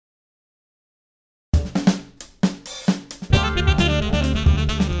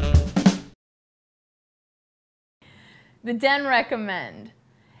The Den Recommend.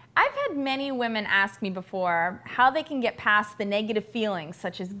 I've had many women ask me before how they can get past the negative feelings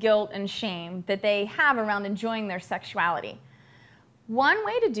such as guilt and shame that they have around enjoying their sexuality. One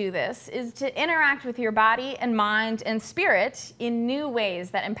way to do this is to interact with your body and mind and spirit in new ways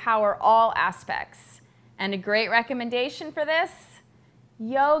that empower all aspects. And a great recommendation for this?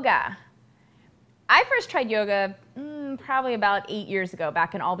 Yoga. I first tried yoga probably about 8 years ago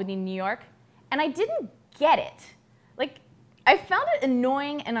back in Albany, New York, and I didn't get it. I found it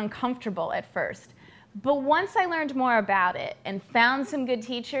annoying and uncomfortable at first, but once I learned more about it and found some good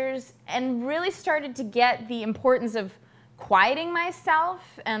teachers and really started to get the importance of quieting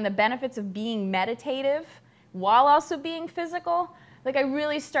myself and the benefits of being meditative while also being physical, I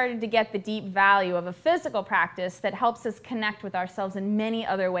really started to get the deep value of a physical practice that helps us connect with ourselves in many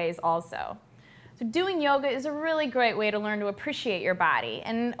other ways also. So doing yoga is a really great way to learn to appreciate your body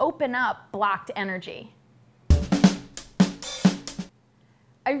and open up blocked energy.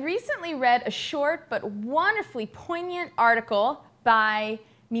 I recently read a short but wonderfully poignant article by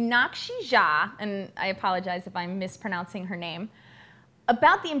Meenakshi Jha, and I apologize if I'm mispronouncing her name,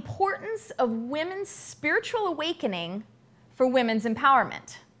 about the importance of women's spiritual awakening for women's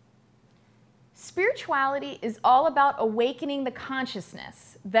empowerment. Spirituality is all about awakening the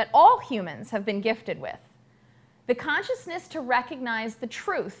consciousness that all humans have been gifted with. The consciousness to recognize the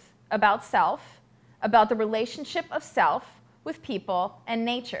truth about self, about the relationship of self with people and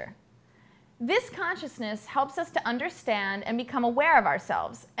nature. This consciousness helps us to understand and become aware of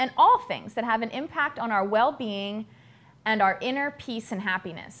ourselves and all things that have an impact on our well-being and our inner peace and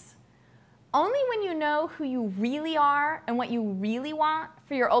happiness. Only when you know who you really are and what you really want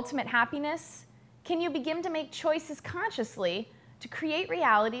for your ultimate happiness can you begin to make choices consciously to create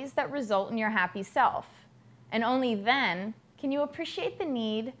realities that result in your happy self. And only then can you appreciate the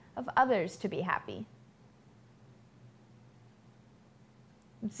need of others to be happy.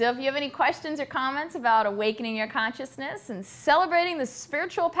 So if you have any questions or comments about awakening your consciousness and celebrating the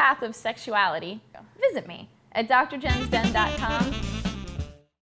spiritual path of sexuality, visit me at drjensden.com